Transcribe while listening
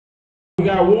We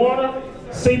got Warner,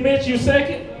 C. Mitch, you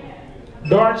second,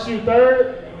 Darts, you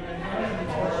third.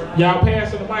 Y'all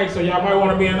passing the mic, so y'all might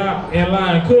want to be in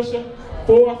line. Cushion,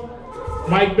 fourth,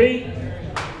 Mike B,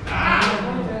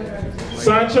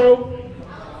 Sancho,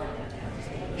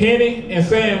 Henny, and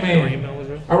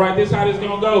Sandman. All right, this is how this is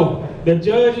gonna go. The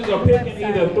judges are picking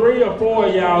either 3 or 4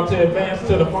 of y'all to advance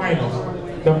to the finals.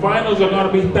 The finals are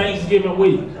gonna be Thanksgiving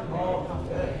week.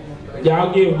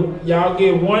 Y'all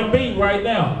get 1 beat right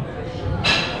now.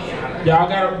 Y'all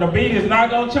got the beat is not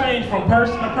gonna change from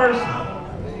person to person.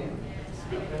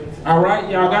 All right,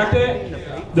 y'all got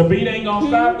that? The beat ain't gonna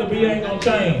stop. The beat ain't gonna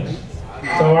change.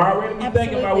 So already be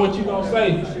thinking about what you gonna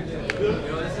say.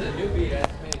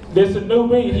 This is a new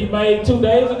beat he made 2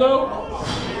 days ago.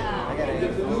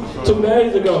 2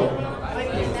 days ago.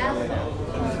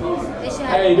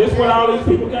 Hey, this is what all these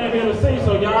people came here to see.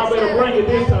 So y'all better bring it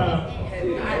this time.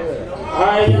 All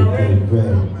right, y'all ready?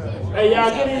 Hey,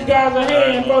 y'all give these guys a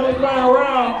hand, throw this line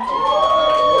around.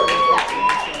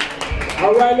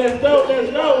 All right, let's go,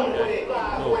 let's go.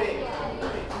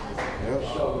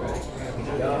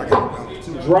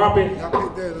 Drop it.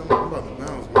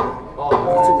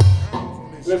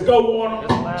 Let's go,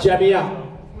 Warner. Check me out.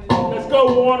 Let's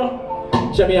go, Warner.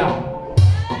 Check me out.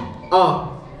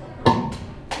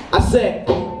 I said,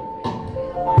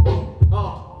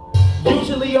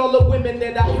 usually all the women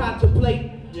that I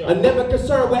contemplate are never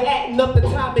concerned with acting up the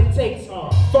time it takes.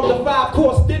 From the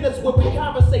 5-course dinners where we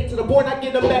conversate to the point I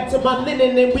get them back to my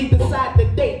linen and we decide the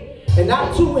date. And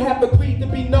I too have agreed to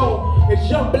be known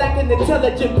as young, black, and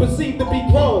intelligent, perceived to be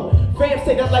grown. Fam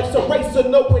say that life's a race, so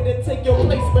nowhere to take your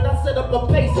place. But I set up a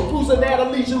pace, cruising at a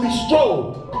leisurely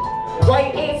stroll.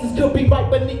 Right answers could be right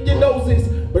beneath your noses,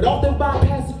 but often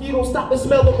bypass if you don't stop and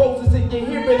smell the roses and your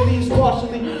hearing leaves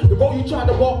partially. The road you try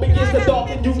to walk begins to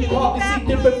darken, you can hardly see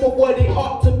different from what it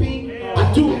ought to be.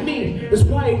 I do me, it's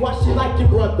probably why she like your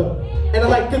brother. And I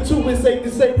like her too, it's safe to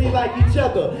say we like each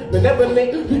other.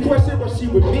 Benevolent, you question what she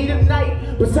would be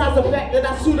tonight. Besides the fact that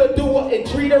I suit her, do her, and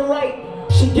treat her right.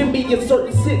 She give me a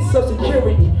certain sense of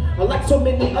security. Unlike so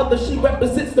many others, she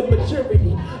represents the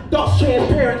maturity. Thoughts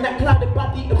transparent, not clouded by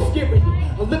the obscurity.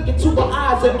 I look into her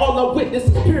eyes and all I witness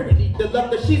is purity. The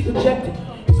love that she's projected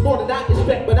is more than I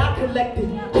expect, but I collected.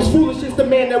 It's foolish is the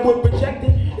man that would reject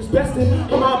it. It's best that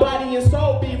my body and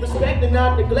soul be respected,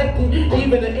 not neglected.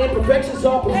 Even the imperfections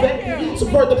are perfected. So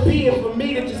further be it for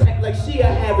me to just act like she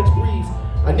an average breeze.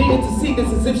 I needed to see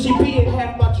this as if she be in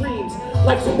half my dreams.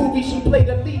 Like some movie, she played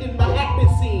a lead in my acting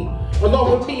scene.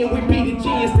 Along with me and we be the G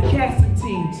as the casting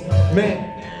teams. Man,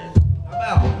 I'm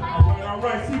out. All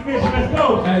right, C. Mitch, let's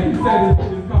go. Hey, he said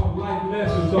it's called Life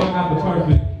Lessons, so I got the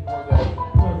perfect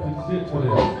shit for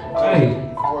this.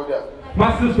 Hey, my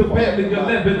sister barely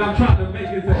 11, I'm trying to make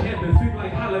it to heaven. Seems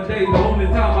like holidays the only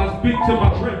time I speak to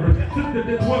my brethren. Sister,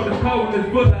 this world is cold and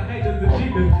it's full of haters and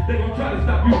demons. They gon' try to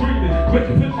stop you dreaming, but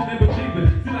you're pushing and believing.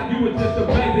 Seem like you were just a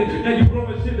baby, now you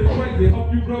growing shit is crazy.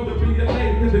 Hope you grow to be a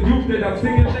lady, cause the youth that I'm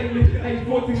singing lately, age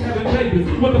 14 having babies.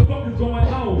 What the fuck is going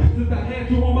on? Since I had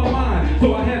you on my mind,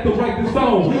 so I had to write this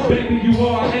song. Baby, you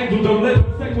are an angel, don't let them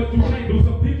say what you can't do.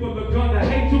 Some people are gonna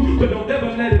hate you, but don't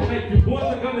ever let it make you. Boys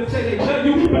are gonna say they love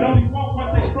you, but only want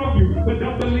one thing from you. But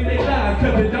don't believe they lies,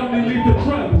 cause it only leads to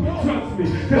trouble. Trust me,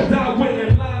 cause I went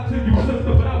and lied to you,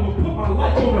 sister, but I would put my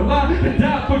life on the line and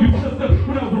die for you, sister.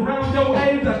 When I was around your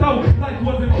age, I thought life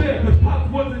wasn't fair, cause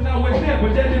Pops wasn't always there,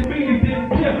 but that didn't mean he didn't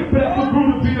care. But I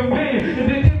grew to be a man, and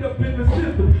then end up in the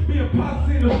system. Me and Pops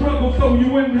seen the struggle, so you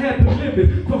wouldn't have to live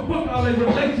it. So fuck all their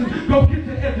relations, go get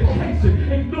your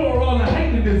education. Ignore all the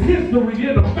hating, it's history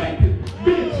in the making.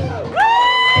 Bitch.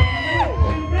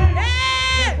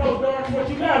 What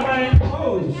you got, man?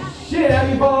 Holy shit, how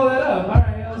you follow that up?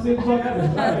 Alright, let's see what the fuck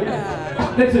happens. Alright,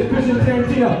 yeah. Next is Christian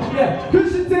Tarantino. Yeah,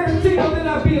 Christian Tarantino, then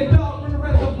I be a dog from the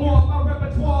reservoir. My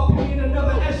repertoire be in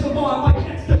another echelon like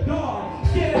extra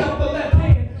guard. Get it up the left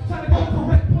hand, trying to go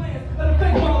correct plans. Let a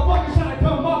fake motherfucker try to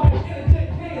come up and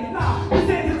interject hands. Nah, this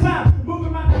ain't the time.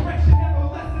 Moving my direction, never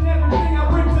less than everything I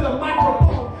bring to the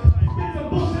microphone. Get some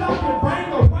bullshit out your brain,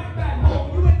 go right back home.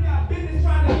 You ain't got business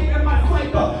trying to get in my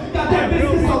cycle. Got that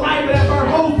business alive that burn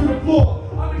holes to the floor.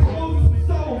 I'm exposing some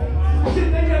souls, some shit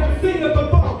they never seen it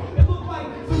before. It look like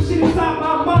some shit inside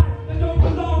my mind that don't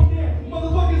belong there.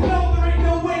 Motherfuckers know there ain't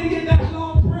no way to get that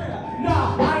long prayer.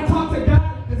 Nah, I ain't talk to God,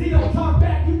 cause he don't talk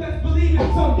back. You best believe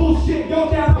in some bullshit.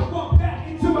 Go down, I walk back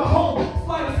into my home.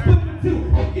 Slide a split in two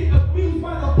and get abused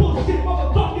by the bullshit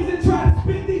motherfuckers that try to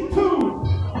spit these tunes.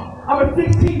 I'm a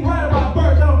 16 right about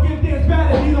birth. I don't give damn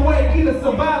bad either way. Either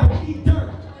survive or eat dirt.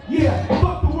 Yeah,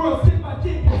 fuck the world, stick my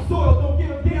dick in the soil. Don't give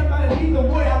a damn about it either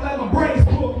way. I let my brains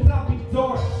grow, cause I'll be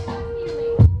dark.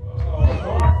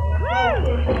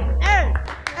 Hey!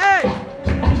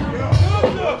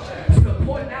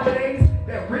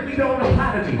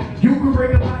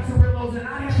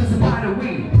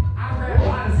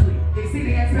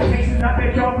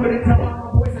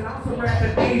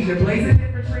 blazing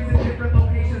different trees in different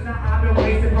locations. Now I've been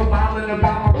wasting for whiling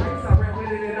about my race. I ran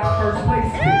with it in our first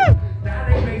place. Now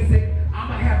they basic,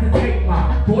 I'ma have to take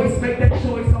my voice, make that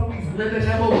choice, always live and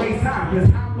never waste time.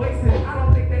 Cause I'm wasted, I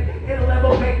don't think that it'll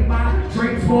ever make my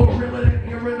dreams more realer than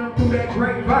hearing them through that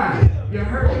grapevine. You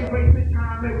heard me wasting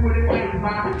time, make what it makes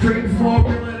my dreams more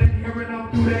realer than hearing them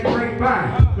through that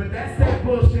grapevine. But that's that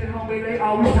bullshit, homie, they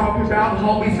always talking about.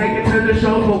 Homies make it to the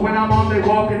shows, but when I'm on, they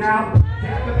walking out.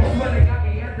 That's what they got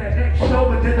me at that next show.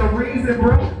 But then the reason,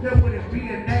 bro, there wouldn't be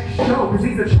a next show. Cause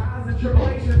these are trials and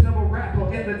tribulations of a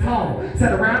rapper in the tone.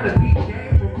 Sat around the beat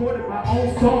game, recorded my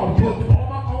own songs, booked all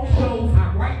my own shows,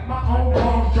 I write my own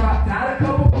songs, dropped out a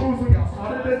couple crews when y'all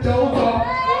started to doze off.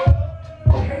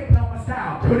 Hating on my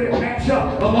style, couldn't match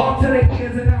up. Along to the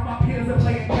ears and now my peers are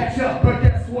playing catch up. But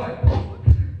guess what?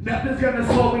 Nothing's gonna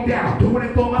slow me down. Doing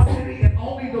it for my city and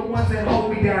only the ones that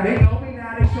hold me down. They know me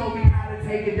now, they show me how to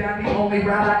take it down. The only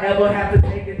route I ever have to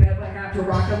take it, never have to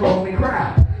rock a lonely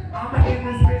crowd. I'ma in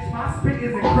this bitch, my spit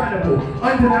is incredible.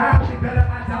 Undeniably better,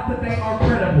 I doubt that they are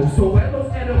credible. So where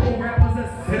those edible rappers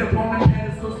that sit up on the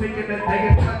pedestals thinking that they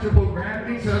untouchable,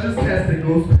 grabbing each other's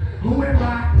testicles. Who am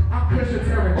I? I'm Christian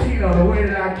Tarantino. The way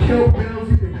that I kill bills,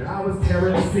 you think that I was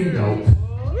Tarantino.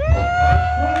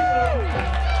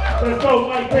 Let's go,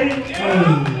 Mike P.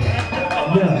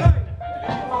 Yeah.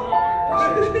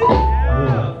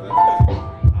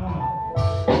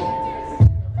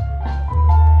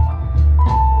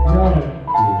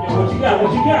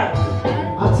 What you got?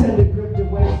 I tend to grip the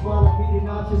waist while I'm beating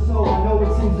out your soul. I know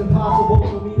it seems impossible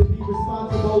for me to be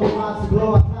responsible with lots of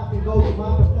blow. I clap and go to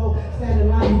my flow. Stand in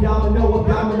line, you domino,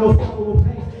 abdominal, several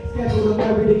pains. Schedule to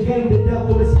marry the game, the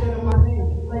devil is scared of my name.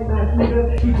 Lame ass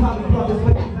nigga, he probably brought his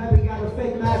way from heaven, got a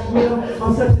fake mask with him.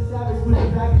 I'm such a savage with the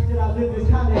baggage that I live is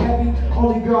kinda heavy.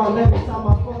 Only girl I left inside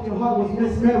my fucking heart was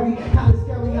Miss Mary. Kinda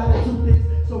scary how the truth is.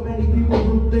 So many people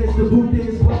ruthless. The boot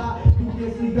is what I do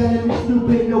this, leave enemy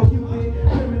stupid, no cupid.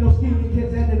 Criminal scheming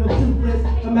kids ending up toothless.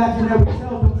 Imaginary tales,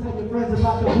 don't tell your friends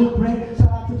about the blueprint. Shout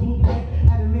out to Blueprint,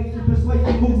 animation,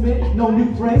 persuasion, movement. No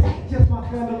new friends, just my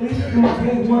family. Do my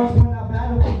game works when I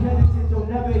battle competitors. You'll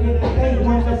never hit an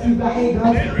A1 unless you got 8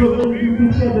 guns. But really you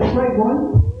can say the straight one.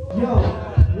 Yo,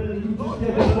 really you just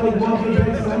said the straight one. Get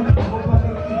ready, son. I hope I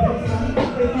make you big, son.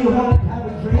 If you hope, have a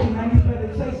dream, man, you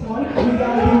better chase one. We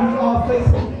gotta hear we all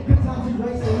facing. Good times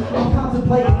erasing. I'm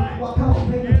contemplating while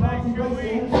contemplating bouncy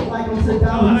racing. Like I'm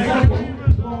Saddam Hussein.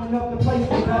 Blowing up the place,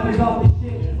 they got me off the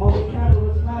shit. All the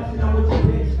cameras flashing, I'm with your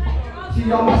bitch. She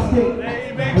on my stick,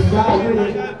 the guy with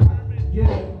it.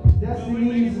 Yeah, Destiny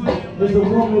is a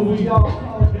woman we all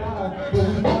call God, but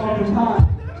we call him high.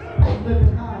 I'm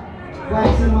living high,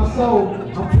 wax in my soul.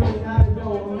 I'm feeling out of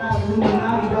dough, I'm not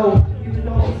Illuminati though. Even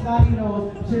though it's not, you know,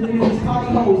 shit in these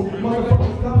party hoes.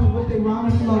 Motherfuckers coming with their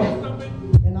rhyming flow.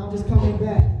 And I'm just coming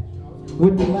back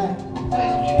with the left.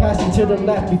 Pass it to the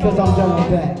left because I'm done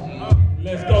with that.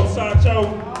 Let's go, Sancho.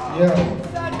 Yeah.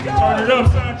 Turn it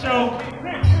up, Sancho.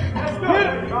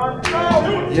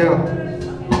 Yeah.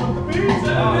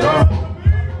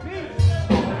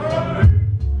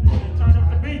 Turn up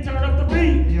the beat, turn up the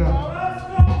beat. Yeah.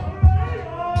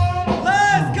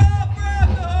 Let's go,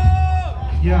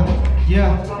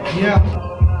 Yeah.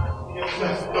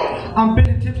 I'm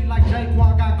feeling tipsy like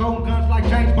Jaquan, got golden guns like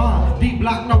James Bond. Deep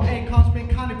block, no A-com, spin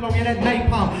conny flow, yeah, that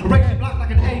napalm. Racing block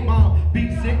like an A-bomb,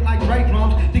 beat sick like Dre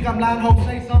drums. Think I'm lying, hope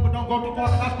say some, but don't go too far,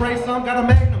 cause I spray some. Got a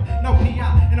magnum, no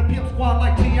P.I. In a pimp squad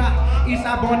like T.I.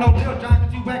 Eastside boy, no Lil John,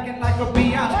 cause you acting like a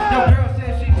B.I. Your girl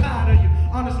says she tired of you.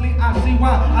 Honestly, I see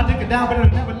why. I dig her down, but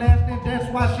it'll never last, and that's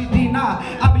why she deny.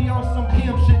 I be on some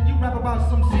pimp shit, you rap about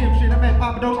some sim shit. I'm at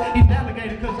Papa Dose, he's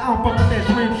delegated, cause I don't fuck with that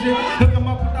shrimp shit. Hook him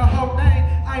up with the whole thing,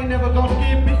 I ain't never gonna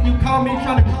skip it. You call me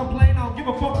trying to complain, I don't give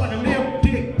a fuck like a limp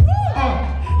dick.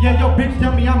 Yeah, yo bitch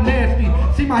tell me I'm nasty.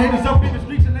 See my haters up in the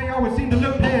streets and they always seem to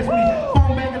look past me.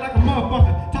 Phone banging like a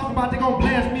motherfucker, talking about they gon'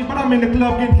 blast me. But I'm in the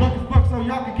club getting drunk as fuck so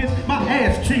y'all can kiss my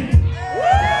ass cheeks.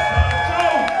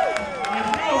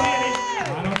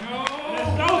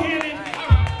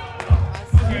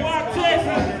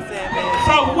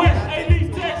 Southwest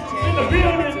A-Leaf, Texas, in the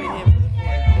building.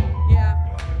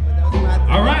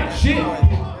 All right, shit.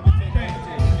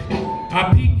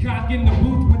 I peacock in the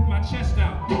booth with my chest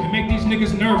out and make these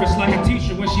niggas nervous like a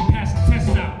teacher when she passes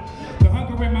tests out. The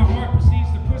hunger in my heart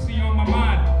precedes the pussy on my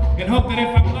mind, and hope that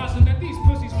if I blossom that these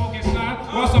pussies won't get signed.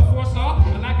 Whilst I foresaw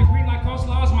a lack of green like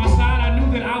coleslaw's my side, I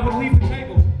knew that I would leave the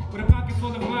table with a pocket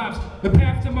full of vibes. The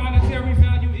path to monetary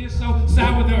value is so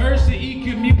sour, the urge to eat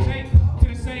can mutate to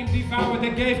the same devourer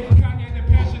that gave Kanye the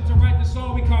passion to write the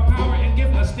song we call power and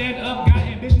give a stand-up guy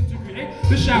ambition to create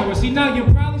the shower. See, now you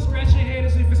probably scratch your head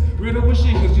as if it's riddled with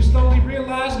shingles. You slowly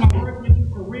realize my work makes you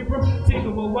career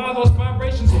But while those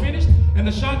vibrations finished and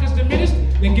the shock is diminished,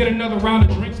 then get another round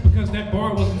of drinks because that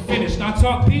bar wasn't finished. I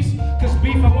talk peace, cause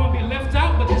beef, I won't be left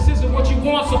out, but this isn't what you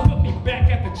want, so put me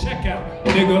back at the checkout,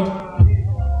 nigga.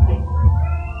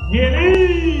 Get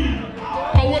in!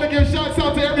 I want to give shouts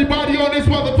out to everybody on this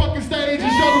motherfucking stage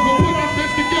and show them for putting this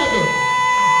bitch together.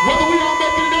 Whether we all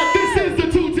making it out, this is the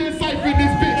 210 Cypher in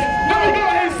this bitch. Let me go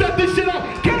ahead and set this shit up.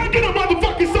 Can I get a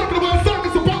motherfucking circle where the circle's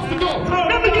supposed to go?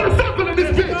 Let me get a circle in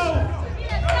this bitch.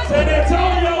 San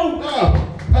Antonio!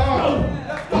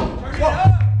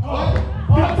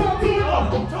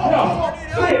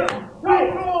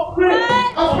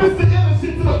 I spit the inner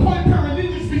shit to the point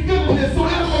paralytics be feeling this. So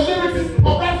animal lyrics,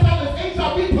 my rap style is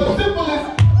HIV plus syphilis.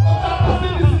 My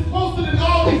sentence is closer than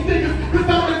all these niggas. Cause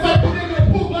I'm the type of nigga that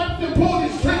pull blacks and pull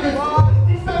these triggers.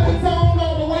 He set the tone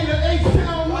all the way to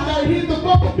H-Town. When I hit the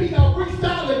bumper beat, I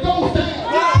freestyle and goes down.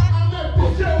 I'm at the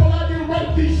show when I didn't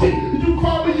write this shit. You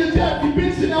call me your daddy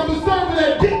bitch and I'm serving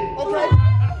that dick.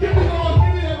 Give me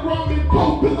that ramen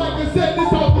coke. Cause like I said,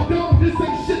 this off the dome. This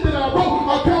ain't shit that I wrote.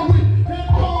 I come with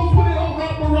headphones when it don't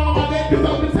wrap around my neck. Cause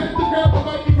I'm the type to grab a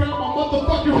mic and grab my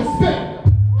motherfucking respect.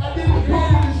 I didn't come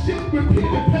with this shit with pen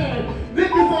and pad.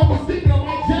 Niggas always thinking I'm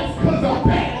like jacks cause I'm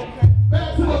bad.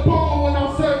 Back to the bone when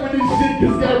I'm serving this shit.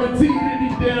 Cause guaranteed any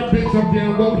damn bitch I'm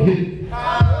damn won't hit.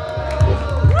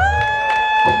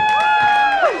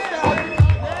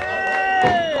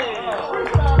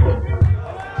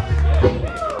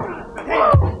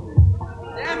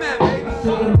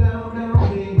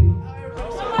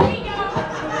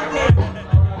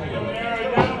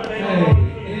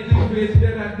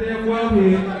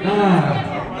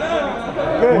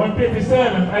 Hey,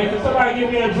 157. Hey, can somebody give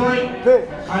me a drink?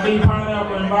 I need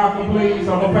pineapple and vodka, please.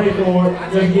 I'm gonna pay for it.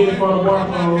 Just get it for the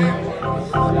barcode.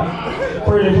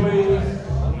 Pretty please.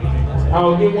 I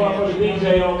will get one for the DJ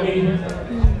on me.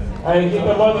 Hey, get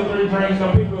the other 3 drinks.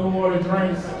 Some people who order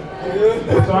drinks.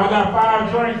 So I got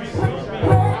 5 drinks.